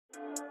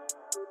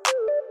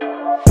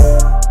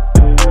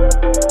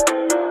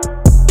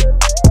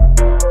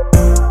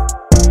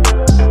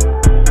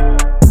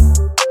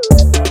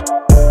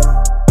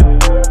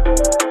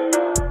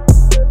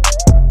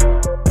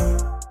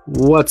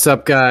What's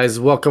up, guys?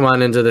 Welcome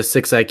on into the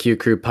 6IQ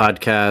Crew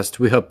podcast.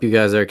 We hope you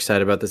guys are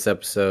excited about this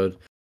episode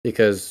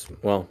because,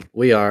 well,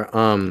 we are.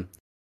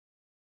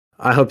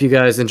 I hope you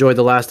guys enjoyed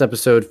the last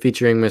episode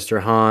featuring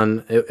Mr.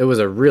 Han. It was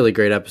a really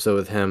great episode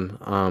with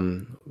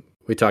him.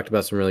 We talked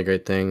about some really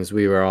great things.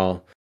 We were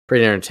all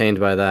pretty entertained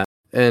by that.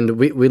 And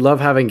we love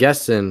having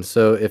guests in.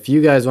 So if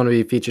you guys want to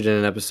be featured in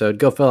an episode,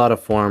 go fill out a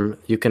form.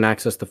 You can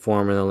access the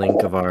form in the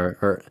link of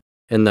or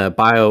in the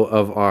bio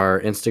of our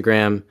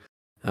Instagram.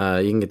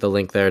 You can get the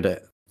link there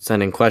to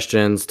send in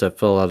questions, to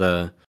fill out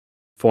a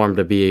form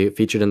to be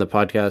featured in the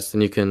podcast,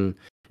 and you can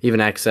even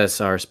access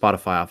our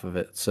Spotify off of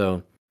it.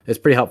 So it's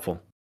pretty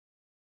helpful.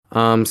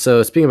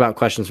 So speaking about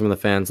questions from the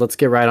fans, let's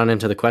get right on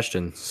into the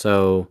questions.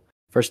 So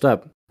first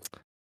up,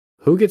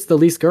 who gets the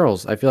least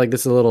girls? I feel like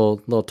this is a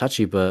little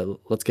touchy, but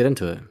let's get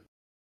into it.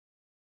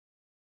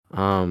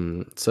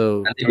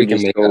 So I think we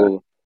can make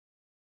go.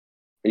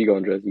 Where you go,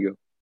 Andres? You go.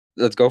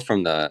 Let's go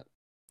from the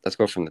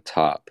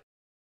top.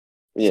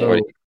 Yeah. So, What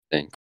do you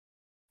think?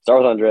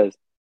 Start with Andres.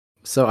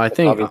 So I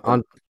think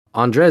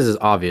Andres is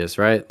obvious,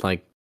 right?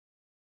 Like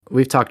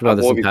we've talked about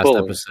this in past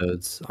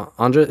episodes.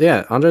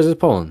 Andres is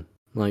Poland.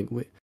 Like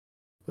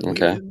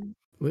Okay.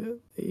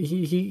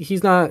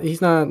 He's not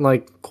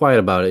like quiet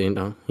about it, you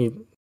know.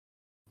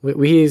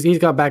 He's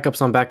got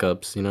backups on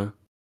backups, you know.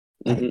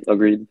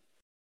 Agreed.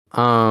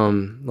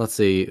 Let's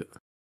see.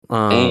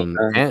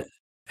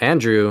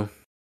 Andrew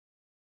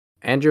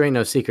ain't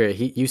no secret.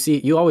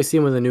 You always see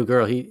him with a new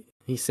girl.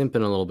 He's simping a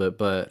little bit,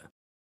 but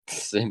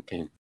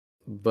simping.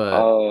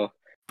 But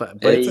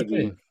it's a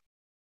thing.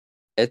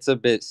 It's a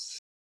bit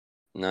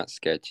not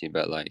sketchy,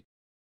 but like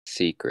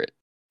secret.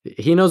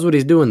 He knows what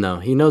he's doing, though.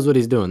 He knows what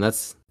he's doing.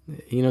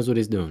 He knows what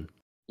he's doing.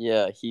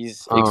 Yeah,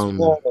 he's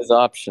exploring his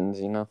options,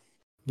 you know.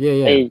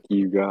 Yeah. Thank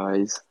you,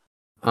 guys.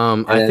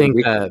 I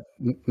think that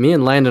me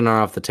and Landon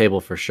are off the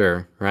table for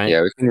sure, right?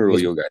 Yeah, we can rule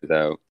you guys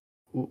out.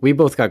 We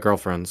both got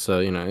girlfriends, so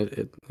you know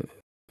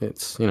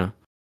it's you know.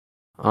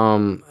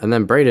 And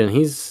then Braden,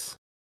 he's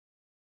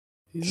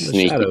in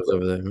the shadows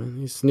over there, man.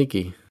 He's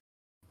sneaky,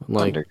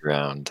 like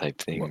underground type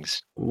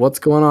things. What's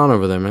going on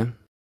over there, man?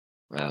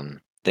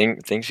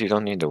 Things you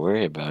don't need to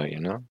worry about, you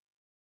know.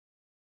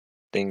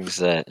 Things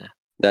that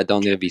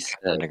don't need to be said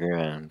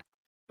underground.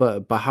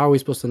 But how are we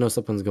supposed to know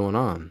something's going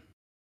on?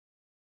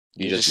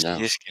 You just know.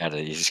 You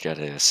just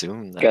gotta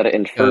assume that. Gotta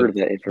infer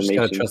that information. Just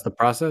gotta trust the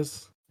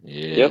process.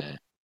 Yeah. Yep.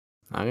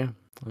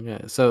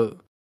 Okay. So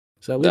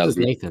that leaves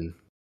Nathan.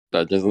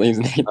 That just leaves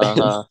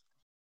Nathan.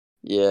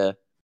 Yeah.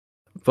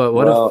 But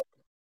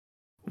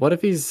what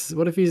if he's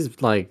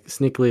like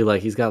sneakily,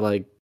 like he's got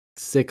like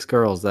 6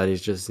 girls that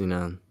he's just, you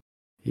know,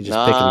 he's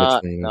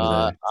just picking between.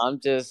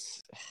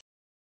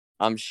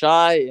 I'm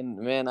shy, and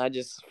man, I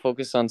just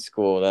focus on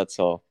school. That's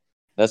all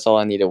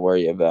I need to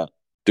worry about.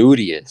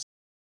 Studious.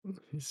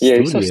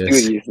 You're so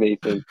studious,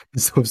 Nathan.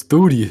 So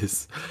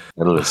studious.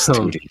 A little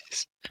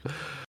studious.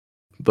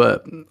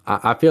 But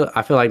I feel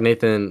like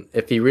Nathan,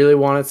 if he really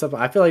wanted something,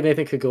 I feel like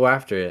Nathan could go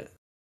after it.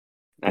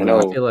 I know.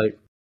 I feel like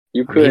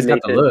you could. He's got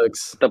Nathan, the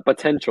looks, the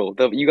potential.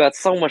 You got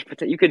so much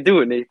potential. You could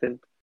do it, Nathan.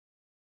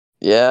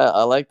 Yeah,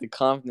 I like the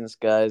confidence,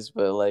 guys,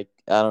 but like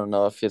I don't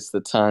know if it's the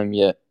time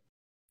yet.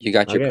 You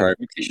got your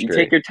priorities You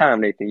take your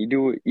time, Nathan. You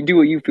do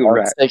what you feel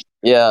right.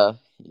 Yeah.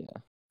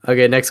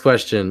 Okay, next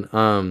question.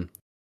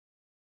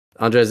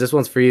 Andres, this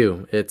one's for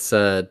you. It's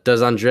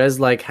does Andres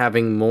like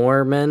having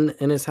more men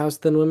in his house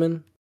than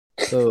women?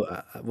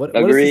 So what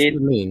does this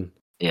mean?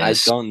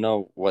 Yes. I don't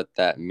know what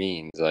that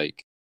means.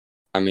 Like,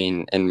 I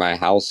mean, in my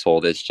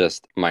household, it's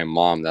just my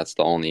mom. That's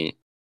the only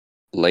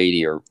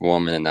lady or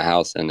woman in the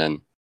house, and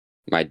then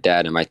my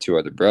dad and my 2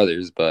 other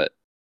brothers. But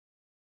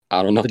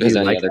I don't know if there's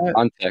any other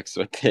context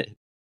with it.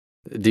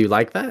 Do you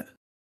like that?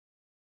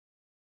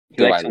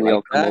 Do I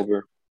like that?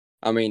 Over.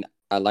 I mean,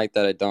 I like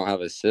that I don't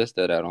have a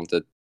sister that I don't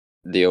have to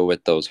deal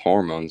with those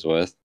hormones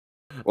with.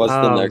 What's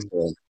the next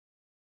one?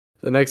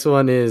 The next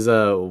one is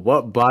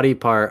what body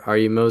part are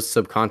you most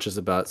subconscious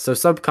about? So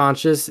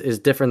subconscious is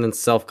different than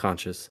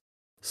self-conscious.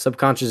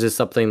 Subconscious is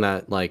something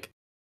that like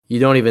you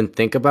don't even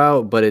think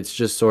about, but it's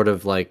just sort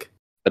of like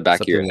the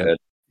back of your head.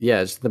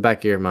 Yeah, it's the back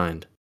of your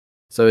mind.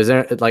 So is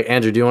there like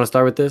Andrew, do you want to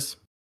start with this?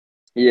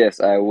 Yes,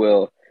 I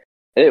will.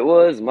 It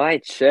was my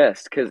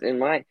chest, because in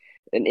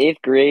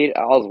 8th grade,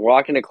 I was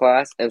walking to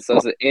class, and so I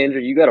said, Andrew,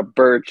 you got a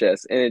bird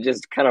chest, and it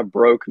just kind of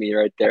broke me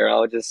right there. I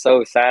was just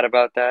so sad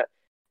about that,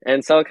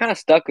 and so it kind of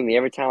stuck with me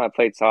every time I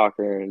played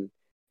soccer, and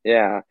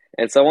yeah,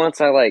 and so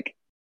once I like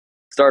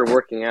started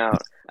working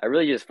out, I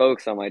really just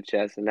focused on my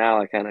chest, and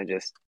now I kind of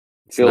just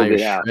filled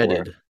it out.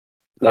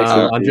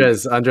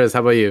 Andres, how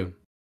about you?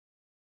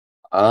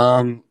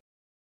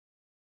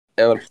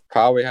 It would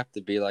probably have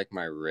to be like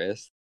my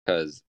wrist,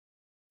 because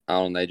I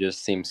don't know, they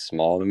just seem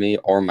small to me,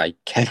 or my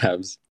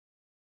calves.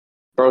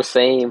 Bro,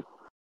 same.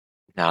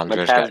 Nah, I'm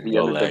just got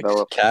no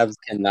legs.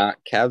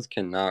 Calves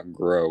cannot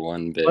grow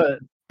one bit.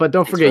 But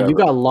don't Takes forget, you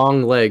forever. got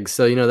long legs,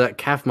 so you know that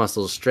calf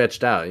muscle is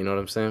stretched out. You know what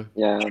I'm saying?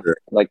 Yeah, Sure.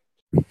 like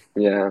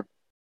yeah.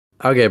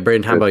 Okay,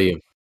 Braden, how about you?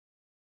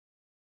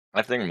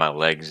 I think my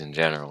legs in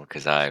general,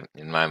 because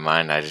in my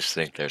mind, I just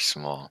think they're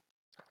small,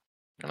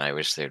 and I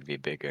wish they'd be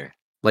bigger.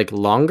 Like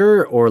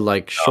longer or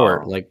like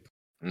short? No. Like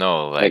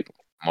No, Like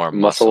more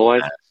muscle muscle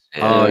wise? mass.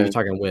 oh, Yeah, you're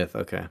talking width.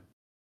 Okay.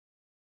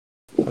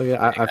 Okay,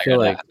 I I feel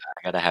gotta, like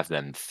I gotta have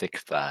them thick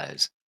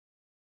thighs.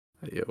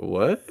 yeah,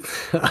 what?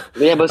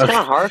 Yeah, but it's Okay. kind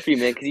of hard for you,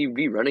 man, because you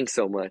be running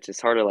so much.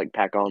 It's hard to like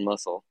pack on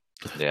muscle.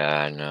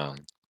 Yeah, I know.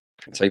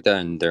 It's like that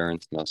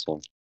endurance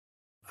muscle.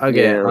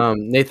 Okay, Yeah.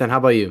 Nathan, how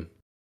about you?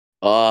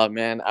 Oh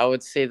man, I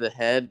would say the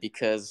head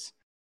because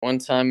one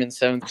time in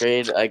 7th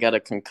grade I got a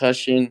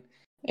concussion,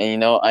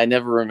 and I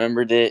never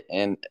remembered it,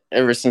 and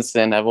ever since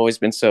then I've always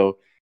been so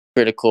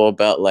critical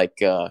about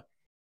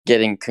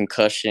getting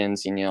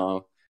concussions,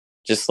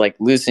 just like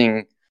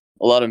losing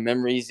a lot of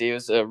memories. It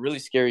was a really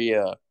scary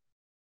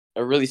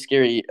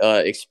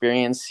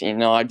experience.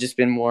 I've just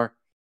been more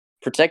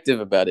protective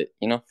about it.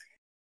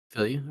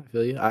 Feel you? I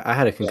feel you. I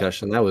had a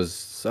concussion. That was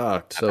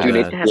sucked so Dude, had-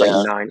 Nathan bad. had like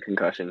Yeah. 9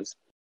 concussions.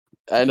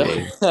 I know.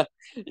 Dang.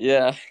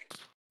 Yeah.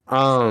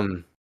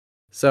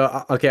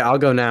 So okay, I'll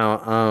go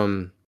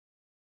now.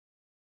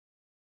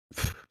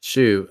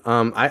 Shoot.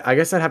 I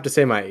guess I'd have to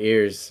say my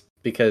ears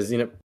because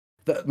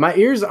my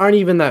ears aren't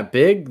even that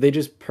big. They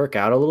just perk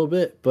out a little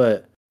bit,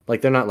 but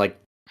like they're not like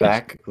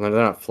back. They're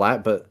not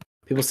flat. But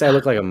people say I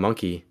look like a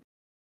monkey.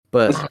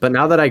 But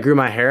now that I grew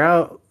my hair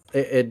out,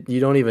 you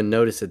don't even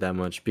notice it that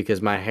much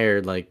because my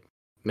hair like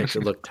makes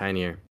it look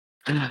tinier.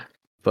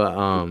 But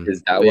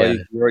Is that but why yeah.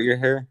 you grew out your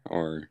hair,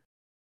 or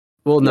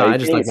Well, no, Yeah, you I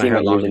just can't like even my see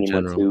hair my long ears in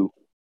anymore general. too.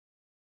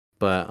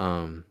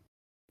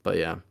 But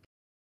yeah.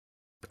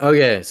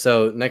 Okay,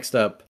 so next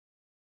up,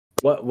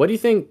 what do you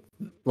think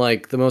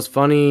like the most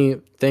funny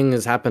thing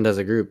has happened as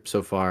a group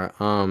so far?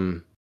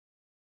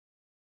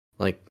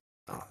 Like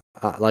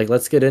like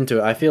let's get into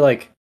it. I feel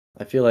like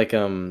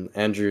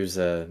Andrew's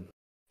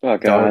Oh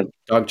God,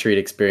 dog treat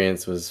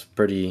experience was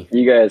pretty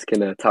you guys can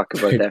talk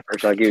about that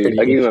first. I'll give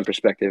pretty you my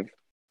perspective.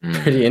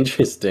 pretty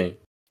interesting.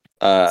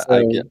 I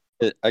So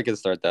can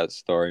start that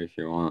story if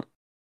you want.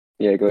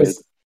 Yeah, go ahead.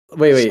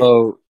 wait,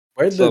 So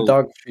where did the so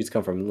dog treats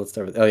come from? Let's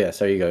start with. Oh yeah,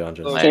 sorry, you go,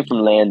 Andres. It came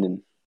from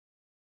Landon.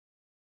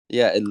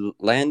 yeah,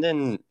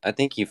 Landon, I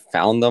think he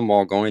found them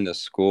while going to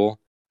school.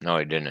 No,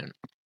 he didn't.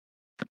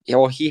 Yeah,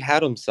 well, he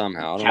had them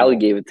somehow. I don't Callie know.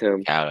 gave it to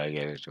him. Callie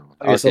gave it to him.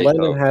 Okay, so Okay,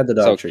 Landon had the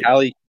dog treat.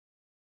 Callie,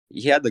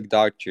 he had the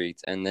dog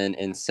treats, and then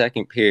in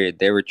second period,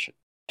 they were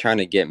trying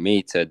to get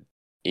me to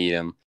eat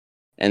them,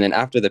 and then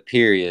after the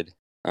period,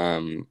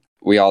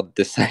 we all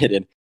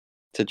decided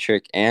to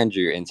trick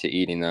Andrew into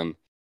eating them,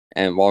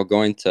 and while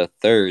going to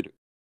third,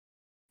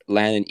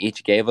 Landon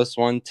each gave us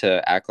one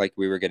to act like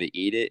we were gonna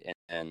eat it,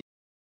 and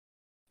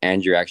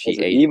Andrew actually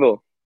It's ate.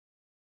 evil.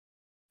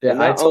 Yeah, And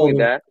not only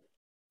that,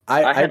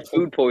 I I had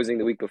food poisoning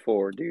the week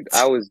before, dude.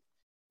 I was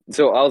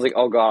like,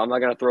 oh God, I'm not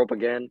gonna throw up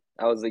again.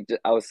 I was like,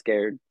 I was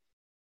scared.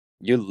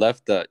 You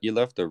left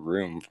the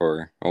room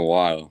for a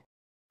while.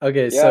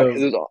 Okay, Yeah, so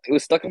because it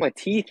was stuck in my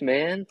teeth,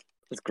 man.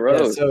 It's yeah,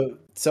 gross.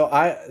 so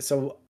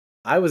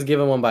I was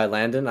given one by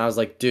Landon. I was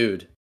like,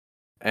 dude,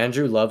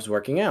 Andrew loves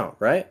working out,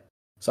 right?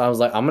 So I was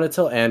like, I'm gonna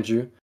tell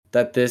Andrew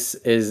that this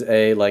is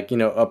a like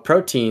a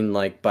protein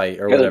like bite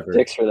or You guys are whatever.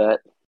 dicks for that.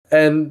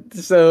 And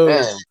so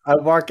Man. I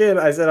walk in,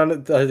 I said I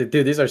was like,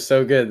 dude, these are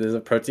so good. These are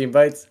protein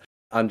bites.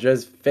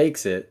 Andres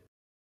fakes it,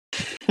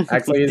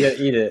 acts like he's gonna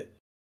eat it.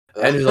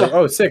 Andrew's like,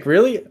 oh, sick,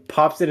 really?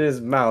 Pops it in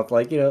his mouth,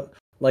 like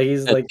like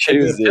he's And like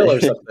taking a chews pill or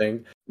it.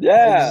 something.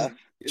 Yeah.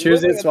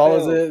 Chews it,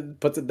 swallows it,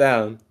 puts it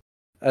down,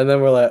 and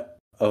then we're like,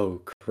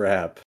 "Oh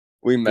crap!"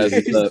 We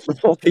messed up.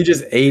 He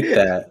just ate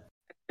that.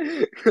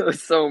 I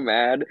was so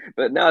mad,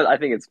 but now I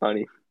think it's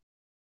funny.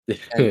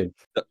 And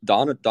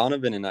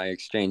Donovan and I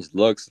exchanged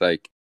looks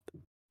like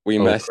we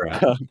Oh, messed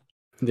crap. up.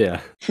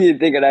 Yeah, You didn't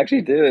think I'd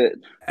actually do it.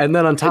 and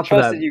then on I top of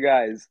trusted that, you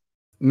guys.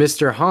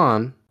 Mr.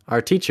 Han,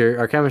 our teacher,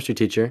 our chemistry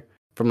teacher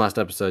from last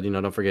episode,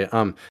 don't forget.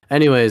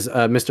 Anyways,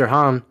 Mr.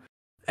 Han,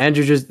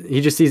 Andrew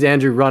just sees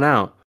Andrew run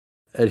out,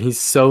 and he's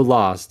so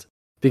lost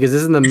because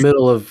this is in the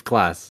middle of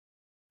class.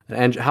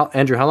 And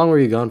Andrew, how long were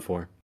you gone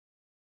for?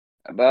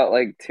 About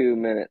like 2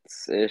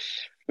 minutes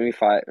ish, maybe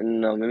 5.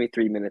 No, maybe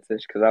 3 minutes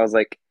ish, because I was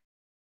like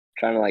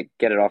trying to like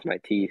get it off my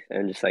teeth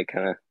and just like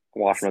kind of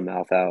wash my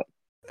mouth out.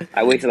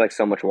 I wasted like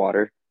so much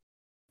water.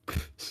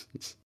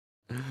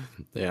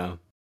 Yeah.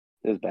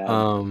 It was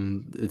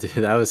bad. Dude,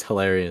 that was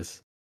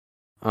hilarious.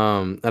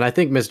 And I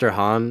think Mr.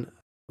 Han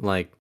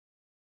like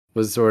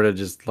was sort of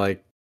just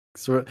like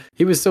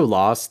he was so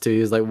lost too. He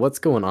was like, "What's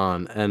going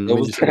on?" And It we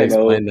was just had to I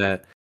know. explain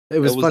that. It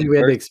was was funny. the We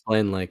had to first-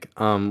 explain like,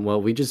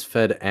 well, we just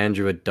fed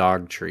Andrew a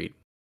dog treat.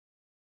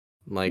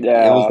 Like,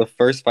 Yeah. It was the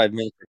first 5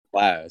 minutes of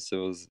class. It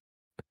was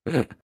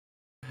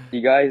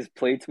You guys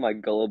played to my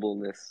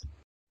gullibleness.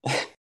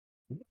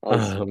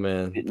 oh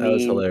man, bit that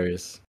was mean.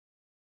 hilarious. I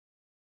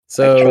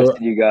So,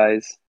 trusted you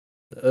guys.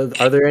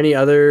 are there any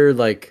other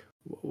like?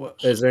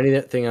 Is there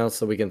anything else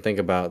that we can think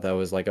about that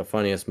was like a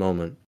funniest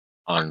moment?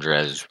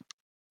 Andres.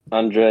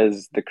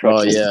 Andres, the Oh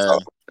crutches.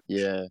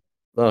 yeah.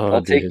 Oh,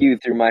 I'll take dude. you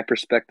through my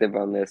perspective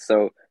on this.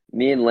 So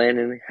me and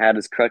Landon had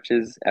his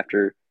crutches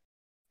after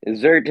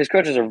his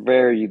crutches are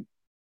very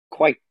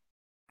quite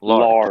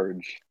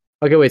large.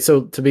 Okay, wait.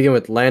 So to begin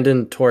with,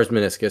 Landon tore his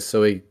meniscus,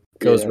 so he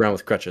goes Yeah. around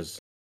with crutches.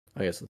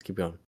 I guess let's keep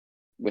going.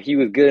 But he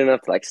was good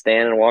enough to like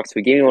stand and walk, so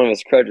he gave me one of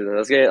his crutches and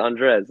let's get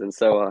Andres. And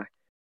so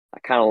I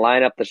kind of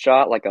line up the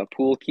shot like a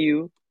pool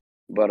cue,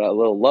 but a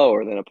little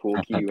lower than a pool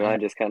cue, and I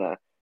just kind of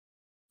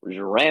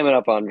ram it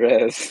up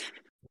Andres.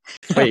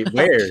 Wait,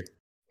 where?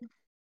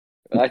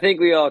 I think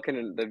we all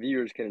can, the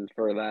viewers can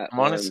infer that.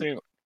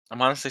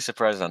 I'm honestly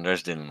surprised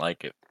Andres didn't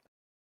like it.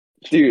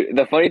 Dude,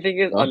 the funny thing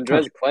is, Oh.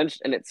 Andres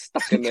clenched and it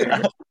stuck in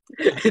there.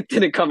 It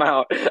didn't come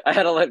out. I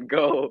had to let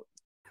go.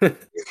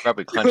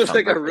 Probably It clenched was on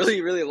like a purpose.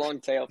 really, really long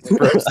tail.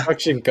 Bro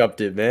suction cupped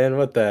it, man.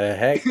 What the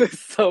heck? It was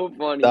so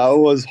funny. That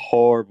was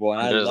horrible.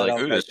 And Andres was like,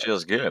 out "Ooh, this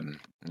feels good."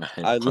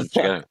 I Punched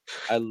let- go.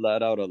 I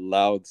let out a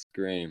loud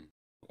scream.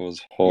 It was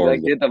You like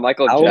horrible. did the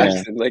Michael I was-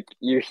 Jackson, like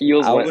your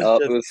heels I went was up.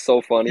 just- It was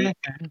so funny.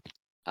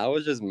 I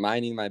was just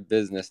minding my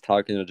business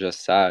talking to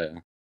Josiah.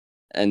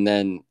 And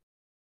then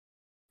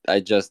I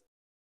just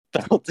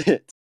felt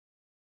it.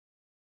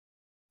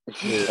 I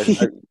It's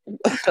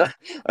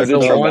The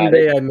traumatic. one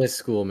day I missed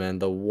school, man.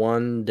 The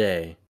one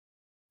day.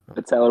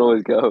 That's how it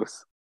always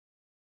goes.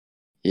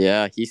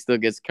 Yeah, he still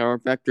gets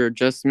chiropractor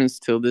adjustments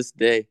till this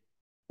day.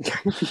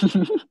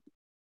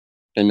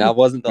 And that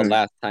wasn't the Hmm.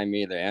 last time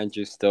either.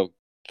 Andrew still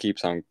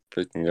keeps on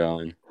freaking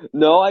going.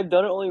 No, I've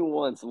done it only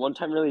once. One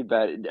time really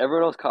bad.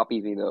 Everyone else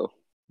copies me though.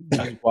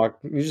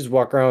 You just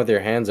walk around with your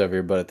hands over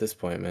your butt at this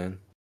point, man.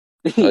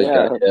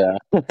 Yeah. Yeah.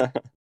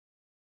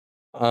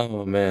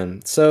 Oh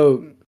man.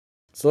 So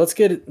let's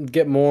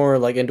get more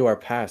like into our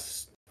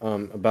past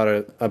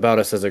about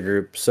us as a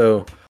group.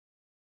 So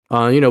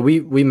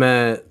we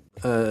met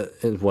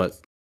in what,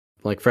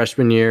 like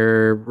freshman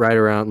year, right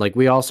around, like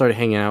we all started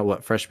hanging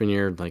out freshman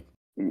year, like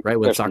right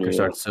when Freshman soccer year,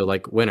 starts, so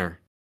like winter,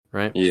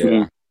 right?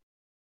 Yeah.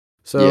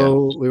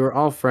 So we were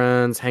all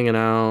friends hanging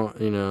out,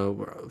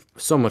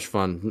 so much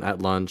fun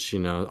at lunch,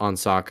 on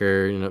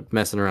soccer,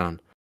 messing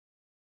around.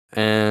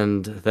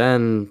 And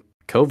then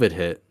COVID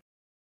hit.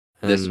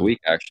 This And week,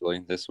 actually.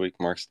 This week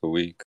marks the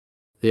week.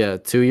 yeah,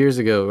 2 years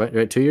ago,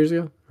 right? 2 years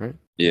ago, right?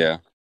 Yeah.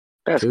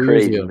 That's 2 years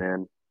crazy, ago.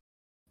 man.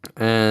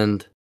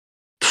 And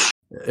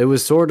it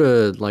was sort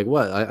of like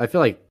what? I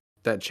feel like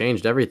that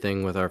changed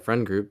everything with our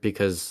friend group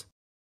because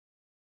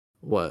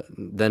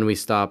then we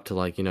stopped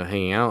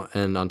hanging out,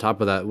 and on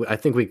top of that, I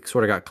think we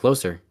sort of got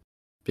closer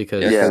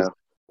because Yeah. 'cause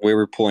we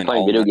were pulling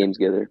Playing all video night, games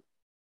together.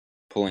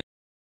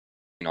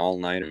 all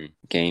night and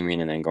gaming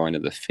and then going to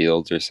the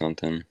fields or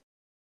something.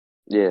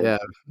 Yeah.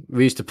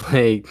 we used to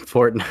play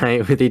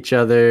Fortnite with each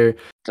other.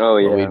 Oh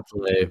Or yeah. we'd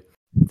play,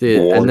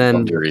 dude, and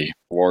then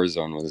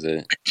Warzone was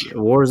it.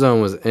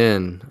 Warzone was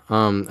in.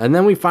 And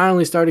then we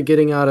finally started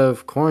getting out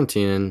of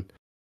quarantine,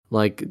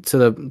 like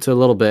to a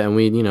little bit, and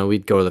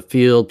we'd go to the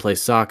field, play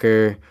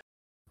soccer.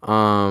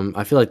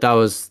 I feel like that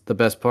was the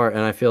best part,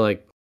 and I feel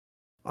like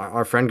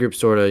our friend group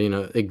sort of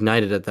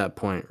ignited at that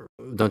point.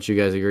 Don't you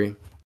guys agree?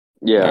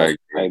 Yeah, I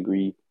I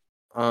agree.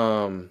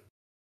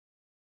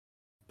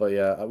 But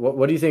yeah,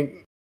 what do you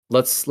think?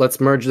 Let's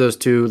merge those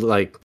two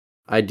like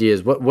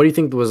ideas. What do you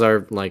think was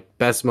our like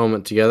best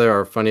moment together,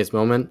 our funniest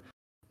moment,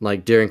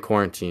 like during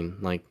quarantine?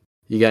 Like,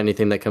 you got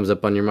anything that comes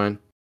up on your mind?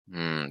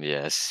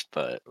 Yes,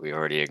 but we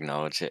already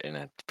acknowledged it in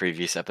a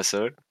previous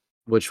episode.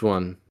 Which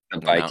one? The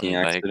The biking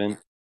mountain bike. accident.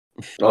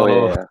 Oh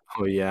yeah.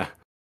 Oh yeah.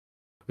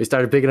 We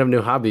started picking up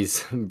new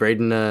hobbies.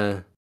 Braden,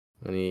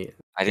 when he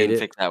I Hate didn't it.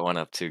 pick that one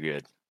up too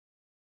good.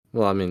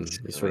 well, I mean, It's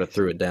he sort of silly.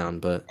 threw it down,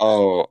 but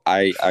Oh,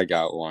 I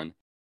got one.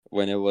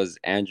 When it was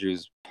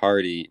Andrew's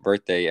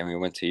birthday, and we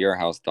went to your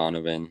house,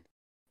 Donovan.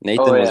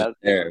 Nathan Oh, yeah. wasn't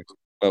there,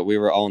 but we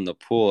were all in the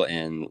pool,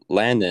 and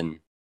Landon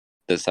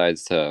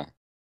decides to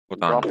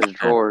Hold on. Drop his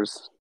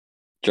drawers.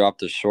 drop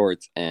the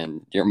shorts,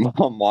 and your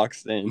mom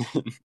walks in.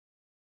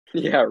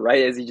 Yeah,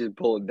 right as he just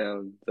pulled it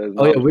down. So his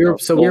oh yeah, mom's we were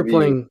full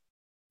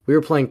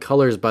view. playing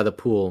colors by the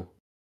pool,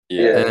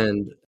 Yeah, Yeah.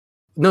 and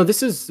no, was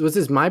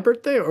this my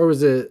birthday or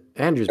was it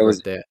Andrew's It was-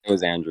 birthday? it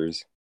was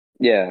Andrew's.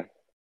 Yeah.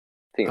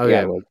 Yeah, Okay.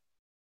 it was.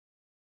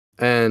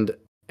 And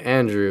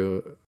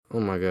Andrew, oh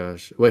my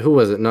gosh. Wait, who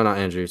was it? No, not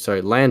Andrew.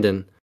 Sorry,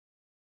 Landon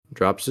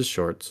drops his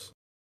shorts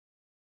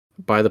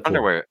by the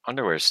pool.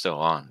 Underwear is still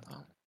on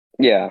though,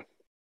 Yeah.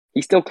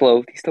 He's still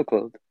clothed.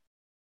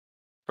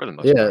 for the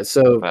most Yeah, part.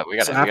 so, But we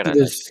so gotta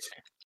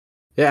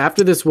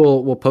after this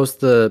we'll post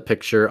the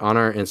picture on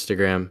our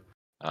Instagram,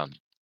 um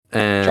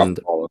and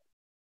Drop all of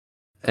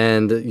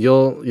and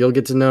you'll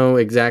get to know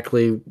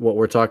exactly what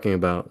we're talking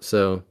about.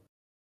 So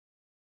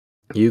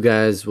you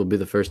guys will be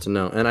the first to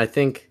know. And I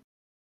think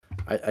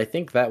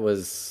that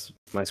was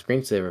my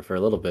screensaver for a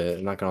little bit.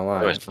 I'm not gonna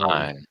lie. it was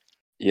fine.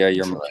 Yeah,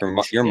 Until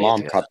I your mom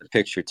saved it. caught the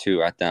picture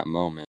too at that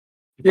moment.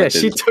 Yeah, With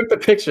she his- took the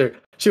picture.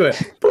 She went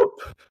boop,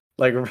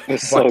 like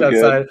was so walked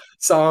good. outside,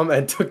 saw him,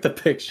 and took the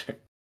picture.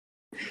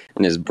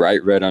 in his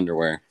bright red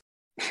underwear.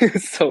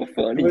 It's so It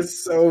funny.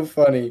 was so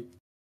funny.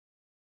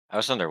 I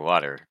was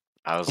underwater.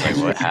 I was like,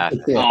 what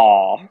happened? Yeah.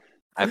 Aw.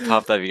 I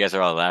popped up. You guys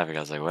are all laughing. I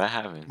was like, what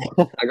happened?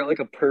 I got like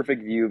a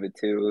perfect view of it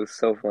too. It was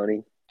so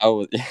funny.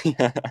 Oh,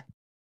 yeah.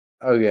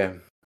 Okay.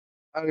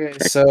 Okay.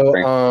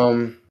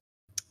 So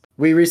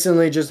we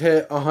recently just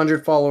hit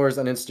 100 followers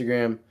on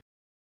Instagram.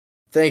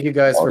 Thank you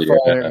guys Oh, for yeah.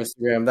 following our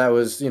Instagram. That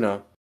was,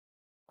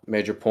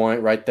 major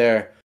point right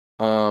there.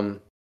 I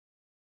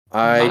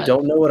Nice.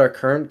 don't know what our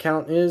current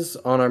count is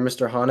on our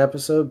Mr. Han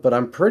episode, but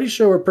I'm pretty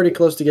sure we're pretty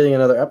close to getting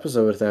another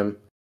episode with him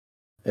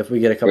if we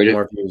get a couple We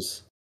more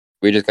views.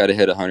 We just got to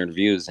hit 100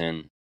 views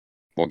and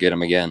we'll get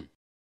them again.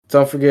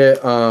 Don't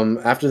forget,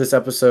 after this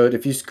episode,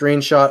 if you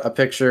screenshot a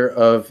picture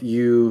of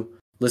you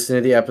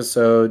listening to the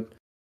episode,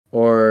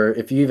 or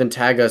if you even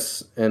tag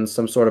us in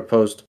some sort of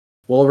post,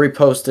 we'll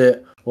repost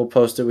it. We'll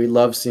post it. We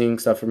love seeing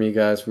stuff from you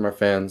guys, from our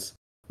fans.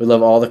 We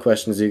love all the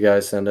questions you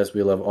guys send us.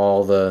 We love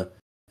all the,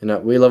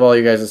 we love all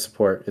you guys'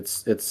 support.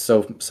 It's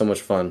so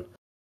much fun.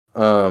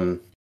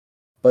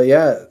 But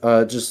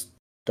yeah, just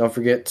don't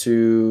forget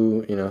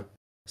to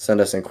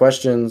send us in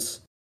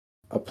questions,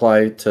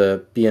 apply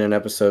to be in an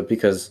episode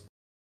because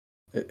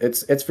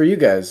it's for you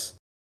guys.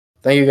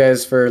 Thank you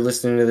guys for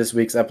listening to this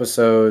week's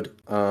episode.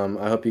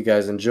 I hope you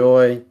guys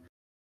enjoy,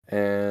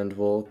 and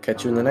we'll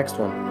catch you in the next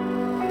one.